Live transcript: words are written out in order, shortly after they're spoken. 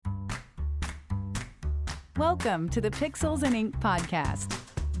Welcome to the Pixels and Ink podcast.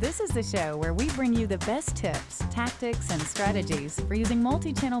 This is the show where we bring you the best tips, tactics, and strategies for using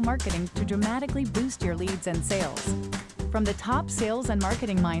multi-channel marketing to dramatically boost your leads and sales. From the top sales and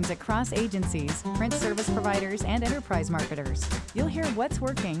marketing minds across agencies, print service providers, and enterprise marketers, you'll hear what's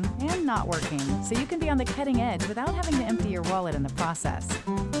working and not working so you can be on the cutting edge without having to empty your wallet in the process.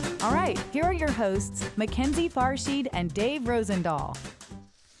 All right, here are your hosts, Mackenzie Farshid and Dave Rosendahl.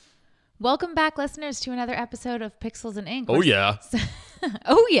 Welcome back, listeners, to another episode of Pixels and Ink. Oh, yeah.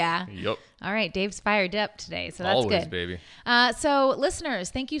 Oh, yeah. Yep. All right. Dave's fired up today, so that's Always, good. baby. So,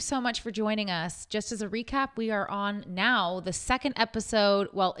 listeners, thank you so much for joining us. Just as a recap, we are on now the second episode.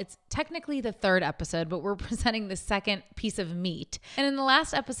 Well, it's technically the third episode, but we're presenting the second piece of meat. And in the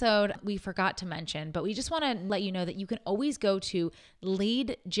last episode, we forgot to mention, but we just want to let you know that you can always go to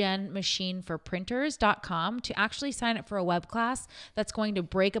leadgenmachineforprinters.com to actually sign up for a web class that's going to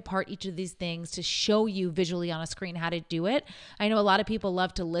break apart each of these things to show you visually on a screen how to do it. I know a lot of people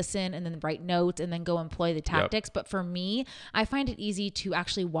love to listen and then write notes and then go employ the tactics. Yep. But for me, I find it easy to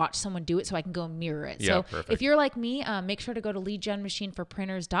actually watch someone do it so I can go mirror it. Yeah, so perfect. if you're like me, make sure to go to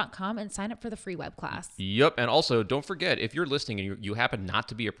leadgenmachineforprinters.com and sign up for the free web class. Yep. And also, don't forget, if you're listening and you happen not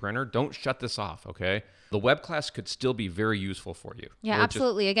to be a printer, don't shut this off, okay? The web class could still be very useful for you. Yeah,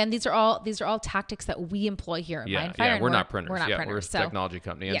 absolutely. Again, these are all tactics that we employ here at Mindfire. Yeah, we're not printers. We're not printers. We're a technology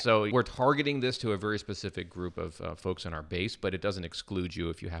company. And so we're targeting this to a very specific group of folks in our base, but it doesn't exclude you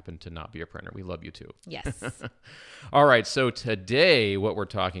if you happen to not be a printer. We love you too. Yes. All right. So today what we're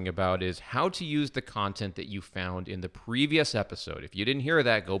talking about is how to use the content that you found in the previous episode. If you didn't hear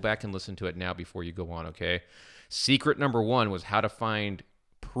that, go back and listen to it now before you go on, okay? Secret number 1 was how to find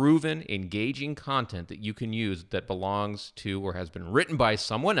proven, engaging content that you can use that belongs to or has been written by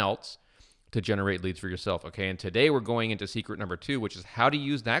someone else to generate leads for yourself, okay? And today we're going into secret number 2, which is how to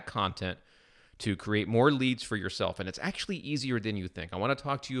use that content to create more leads for yourself. And it's actually easier than you think. I want to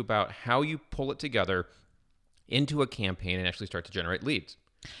talk to you about how you pull it together into a campaign and actually start to generate leads.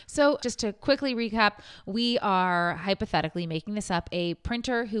 So just to quickly recap, we are hypothetically making this up, a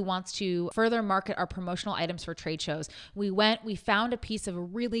printer who wants to further market our promotional items for trade shows. We found a piece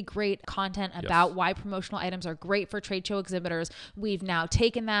of really great content about why promotional items are great for trade show exhibitors. We've now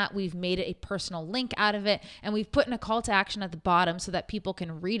taken that, we've made it a personal link out of it, and we've put in a call to action at the bottom so that people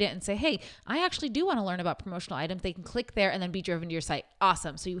can read it and say, hey, I actually do want to learn about promotional items. They can click there and then be driven to your site.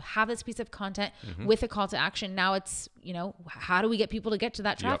 Awesome. So you have this piece of content with a call to action. Now it's, how do we get people to get to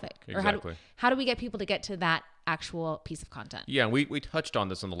that traffic? Yep, exactly. Or how do we get people to get to that actual piece of content? Yeah, and we touched on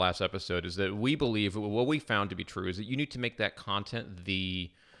this in the last episode, is that we believe what we found to be true is that you need to make that content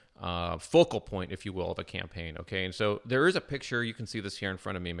the focal point, if you will, of a campaign, okay? And so there is a picture. You can see this here in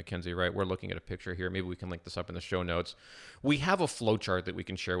front of me, Mackenzie, right? We're looking at a picture here. Maybe we can link this up in the show notes. We have a flow chart that we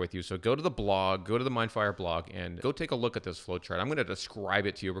can share with you. So go to the blog, go to the Mindfire blog, and go take a look at this flow chart. I'm going to describe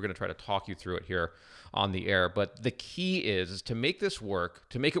it to you. We're going to try to talk you through it here on the air. But the key is to make this work,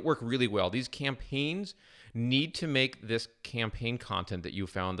 to make it work really well, these campaigns need to make this campaign content that you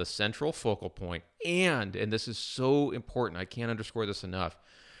found the central focal point. And this is so important, I can't underscore this enough,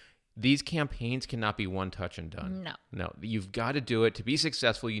 these campaigns cannot be one touch and done. No, you've got to do it. To be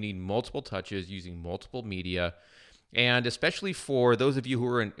successful, you need multiple touches using multiple media. And especially for those of you who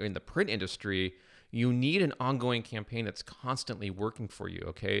are in the print industry, you need an ongoing campaign that's constantly working for you,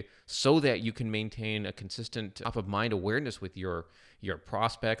 okay? So that you can maintain a consistent top-of-mind awareness with your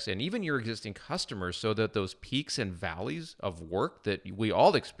prospects and even your existing customers, so that those peaks and valleys of work that we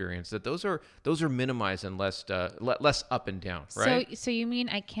all experience, that those are minimized and less up and down, right? So you mean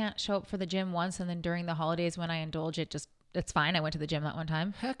I can't show up for the gym once and then during the holidays when I indulge it, it's fine. I went to the gym that one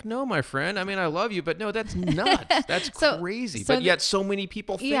time. Heck no, my friend. I mean, I love you, but no, that's nuts. That's crazy. But yet so many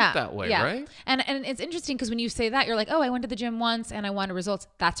people think that way, right? And it's interesting because when you say that, you're like, oh, I went to the gym once and I wanted results.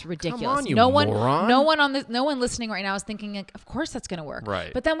 That's ridiculous. Come on, you moron. No one listening right now is thinking, like, of course that's going to work.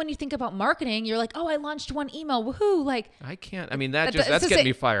 Right. But then when you think about marketing, you're like, oh, I launched one email. Woohoo. Like, I can't. I mean, that's getting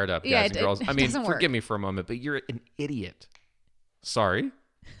me fired up, guys and girls. I mean, forgive me for a moment, but you're an idiot. Sorry.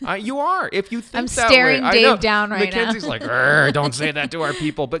 You are. If you think I'm that staring way, Dave down right Mackenzie's like, don't say that to our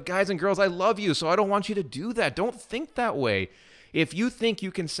people. But guys and girls, I love you, so I don't want you to do that. Don't think that way. If you think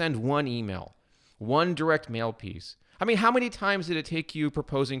you can send one email, one direct mail piece, I mean, how many times did it take you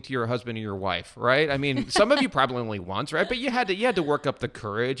proposing to your husband or your wife, right? I mean, some of you probably only once, right? But you had to work up the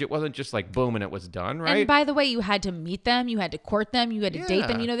courage. It wasn't just like boom and it was done, right? And by the way, you had to meet them, you had to court them, you had to date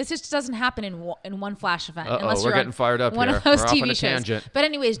them. This just doesn't happen in one flash event. Unless we're getting fired up one here. Of those we're TV off on a shows. Tangent. But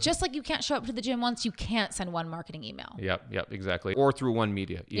anyways, just like you can't show up to the gym once, you can't send one marketing email. Yep, exactly. Or through one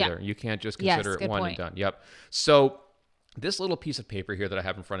media either. You can't just consider it one point. and done. Yep. So this little piece of paper here that I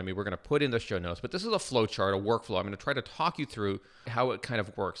have in front of me, we're going to put in the show notes, but this is a flow chart, a workflow. I'm going to try to talk you through how it kind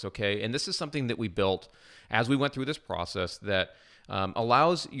of works, okay? And this is something that we built as we went through this process that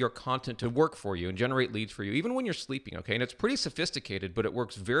allows your content to work for you and generate leads for you, even when you're sleeping, okay? And it's pretty sophisticated, but it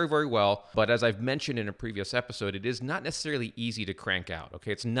works very, very well. But as I've mentioned in a previous episode, it is not necessarily easy to crank out,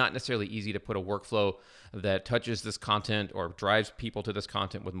 okay? It's not necessarily easy to put a workflow that touches this content or drives people to this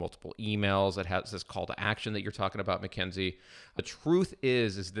content with multiple emails, that has this call to action that you're talking about, Mackenzie. The truth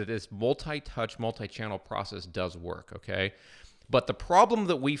is that this multi-touch, multi-channel process does work, okay? But the problem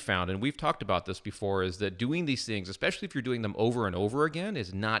that we found, and we've talked about this before, is that doing these things, especially if you're doing them over and over again,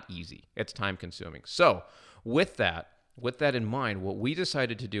 is not easy. It's time consuming. So with that in mind, what we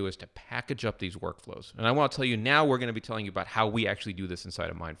decided to do is to package up these workflows. And I want to tell you now, we're going to be telling you about how we actually do this inside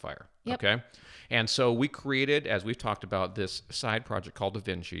of Mindfire. Yep. Okay. And so we created, as we've talked about, this side project called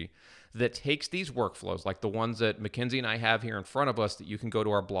DaVinci that takes these workflows, like the ones that Mackenzie and I have here in front of us that you can go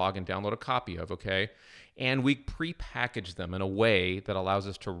to our blog and download a copy of, okay? And we pre-package them in a way that allows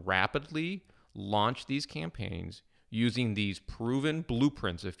us to rapidly launch these campaigns using these proven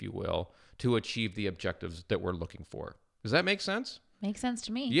blueprints, if you will, to achieve the objectives that we're looking for. Does that make sense? Makes sense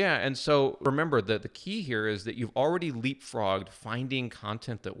to me. Yeah, and so remember that the key here is that you've already leapfrogged finding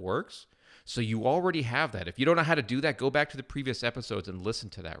content that works. So you already have that. If you don't know how to do that, go back to the previous episodes and listen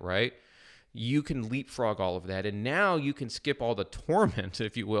to that, right? You can leapfrog all of that. And now you can skip all the torment,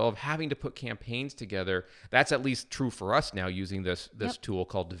 if you will, of having to put campaigns together. That's at least true for us now using this tool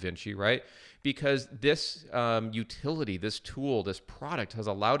called DaVinci, right? Because this utility, this tool, this product has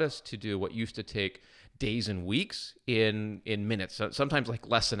allowed us to do what used to take days and weeks in minutes, sometimes like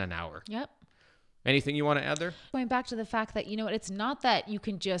less than an hour. Yep. Anything you want to add there? Going back to the fact that, it's not that you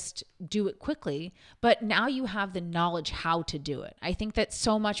can just do it quickly, but now you have the knowledge how to do it. I think that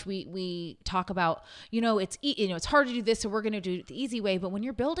so much we talk about, it's hard to do this, so we're going to do it the easy way. But when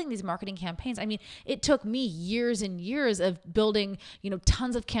you're building these marketing campaigns, I mean, it took me years and years of building,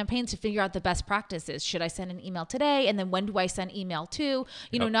 tons of campaigns to figure out the best practices. Should I send an email today? And then when do I send email to?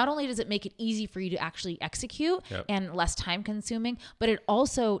 Not only does it make it easy for you to actually execute and less time consuming, but it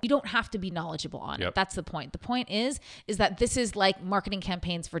also, you don't have to be knowledgeable on it. That's the point. The point is that this is like marketing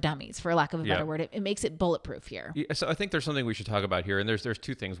campaigns for dummies, for lack of a better word. It makes it bulletproof here. Yeah, so I think there's something we should talk about here. And there's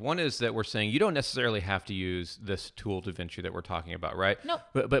two things. One is that we're saying you don't necessarily have to use this tool DaVinci that we're talking about, right? Nope.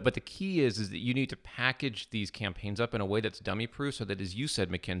 But the key is that you need to package these campaigns up in a way that's dummy proof so that, as you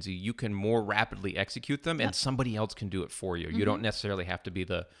said, Mackenzie, you can more rapidly execute them and somebody else can do it for you. Mm-hmm. You don't necessarily have to be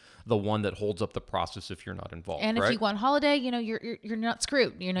the one that holds up the process if you're not involved. And if you go on holiday, you're not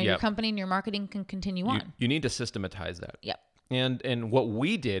screwed. Your company and your marketing can continue on. You need to systematize that. Yep. And what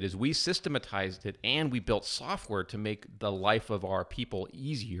we did is we systematized it and we built software to make the life of our people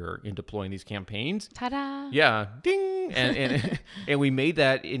easier in deploying these campaigns. Ta-da! Yeah, ding! And we made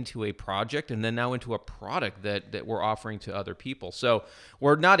that into a project and then now into a product that we're offering to other people. So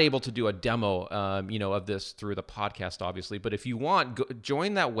we're not able to do a demo, of this through the podcast, obviously. But if you want,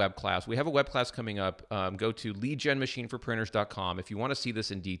 join that web class. We have a web class coming up. Go to leadgenmachineforprinters.com if you want to see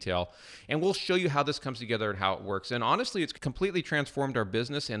this in detail. And we'll show you how this comes together and how it works. And honestly, it's completely transformed our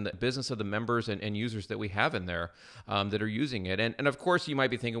business and the business of the members and users that we have in there that are using it. And of course, you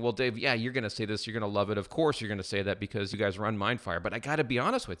might be thinking, well, Dave, yeah, you're going to say this. You're going to love it. Of course, you're going to say that because you guys run Mindfire. But I got to be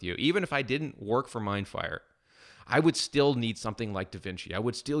honest with you. Even if I didn't work for Mindfire, I would still need something like DaVinci. I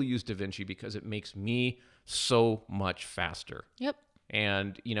would still use DaVinci because it makes me so much faster. Yep.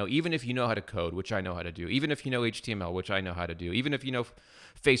 And, even if you know how to code, which I know how to do, even if you know HTML, which I know how to do, even if you know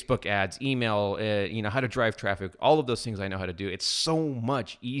Facebook ads, email, how to drive traffic, all of those things I know how to do, it's so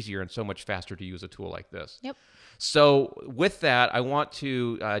much easier and so much faster to use a tool like this. Yep. So with that, I want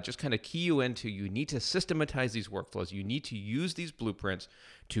to just kind of key you into, you need to systematize these workflows. You need to use these blueprints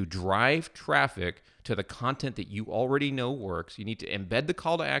to drive traffic to the content that you already know works. You need to embed the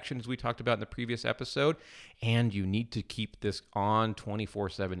call to action, as we talked about in the previous episode, and you need to keep this on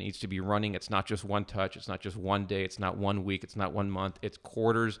 24/7. It needs to be running. It's not just one touch. It's not just one day. It's not 1 week. It's not 1 month. It's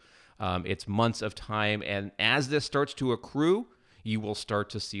quarters. It's months of time. And as this starts to accrue, you will start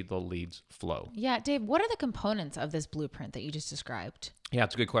to see the leads flow. Yeah, Dave, what are the components of this blueprint that you just described? Yeah,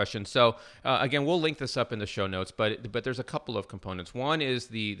 it's a good question. So again, we'll link this up in the show notes, but there's a couple of components. One is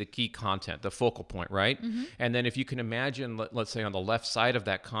the key content, the focal point, right? Mm-hmm. And then if you can imagine, let's say on the left side of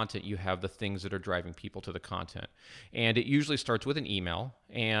that content, you have the things that are driving people to the content. And it usually starts with an email.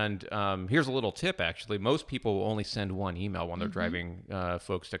 And here's a little tip, actually. Most people will only send one email when they're driving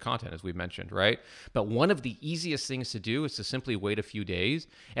folks to content, as we mentioned, right? But one of the easiest things to do is to simply wait a few days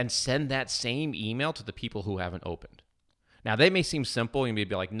and send that same email to the people who haven't opened. Now, they may seem simple. You may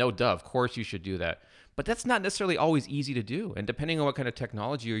be like, no, duh, of course you should do that. But that's not necessarily always easy to do. And depending on what kind of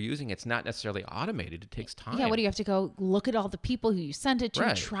technology you're using, it's not necessarily automated. It takes time. Yeah, what do you have to go look at all the people who you sent it to,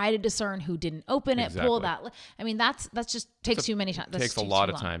 Right. try to discern who didn't open it, pull Exactly. that. I mean, that's just takes too many times. It takes a lot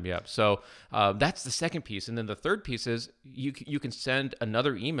of time, yeah. So that's the second piece. And then the third piece is you can send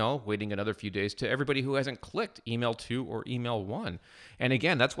another email, waiting another few days, to everybody who hasn't clicked email 2 or email 1. And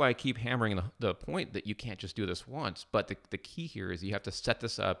again, that's why I keep hammering the point that you can't just do this once. But the key here is you have to set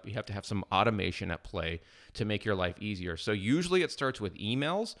this up. You have to have some automation at play to make your life easier. So usually it starts with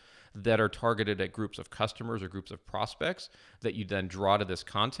emails that are targeted at groups of customers or groups of prospects that you then draw to this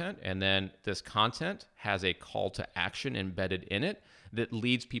content. And then this content has a call to action embedded in it that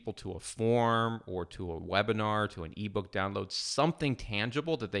leads people to a form or to a webinar, to an ebook download, something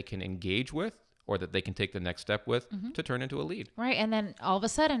tangible that they can engage with or that they can take the next step with to turn into a lead. Right. And then all of a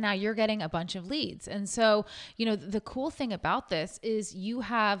sudden now you're getting a bunch of leads. And so, the cool thing about this is you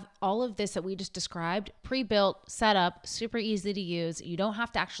have all of this that we just described pre-built, set up, super easy to use. You don't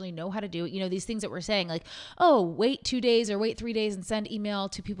have to actually know how to do it. These things that we're saying like, oh, wait 2 days or wait 3 days and send email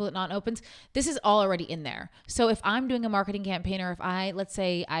to people that non-opens. This is all already in there. So if I'm doing a marketing campaign, or if let's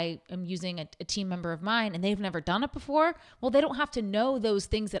say I am using a team member of mine and they've never done it before, well, they don't have to know those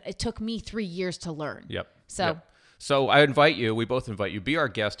things that it took me 3 years to learn. Yep. So. Yep. So we both invite you, be our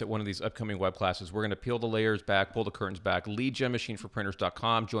guest at one of these upcoming web classes. We're going to peel the layers back, pull the curtains back,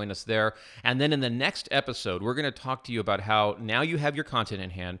 leadgenmachineforprinters.com, join us there. And then in the next episode, we're going to talk to you about how now you have your content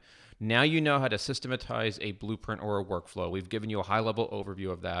in hand. Now you know how to systematize a blueprint or a workflow. We've given you a high-level overview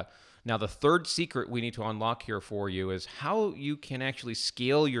of that. Now, the third secret we need to unlock here for you is how you can actually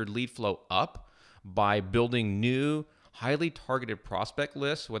scale your lead flow up by building new, highly targeted prospect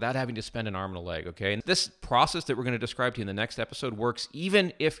lists without having to spend an arm and a leg, okay? And this process that we're going to describe to you in the next episode works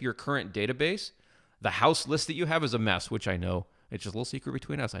even if your current database, the house list that you have, is a mess, which I know, it's just a little secret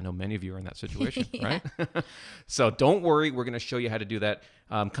between us. I know many of you are in that situation, right? So don't worry. We're going to show you how to do that.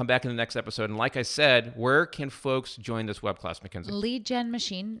 Come back in the next episode. And like I said, where can folks join this web class, Mackenzie?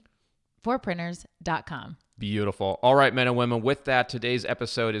 leadgenmachineforprinters.com. Beautiful. All right, men and women, with that, today's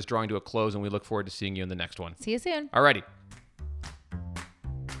episode is drawing to a close, and we look forward to seeing you in the next one. See you soon. All righty.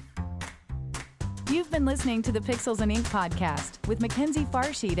 You've been listening to the Pixels and Ink podcast with Mackenzie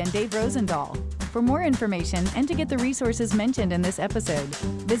Farsheet and Dave Rosendahl. For more information and to get the resources mentioned in this episode,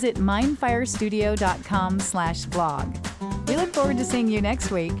 visit mindfirestudio.com/blog. We look forward to seeing you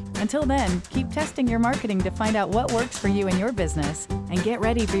next week. Until then, keep testing your marketing to find out what works for you and your business, and get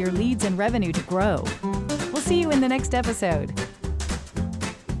ready for your leads and revenue to grow. We'll see you in the next episode.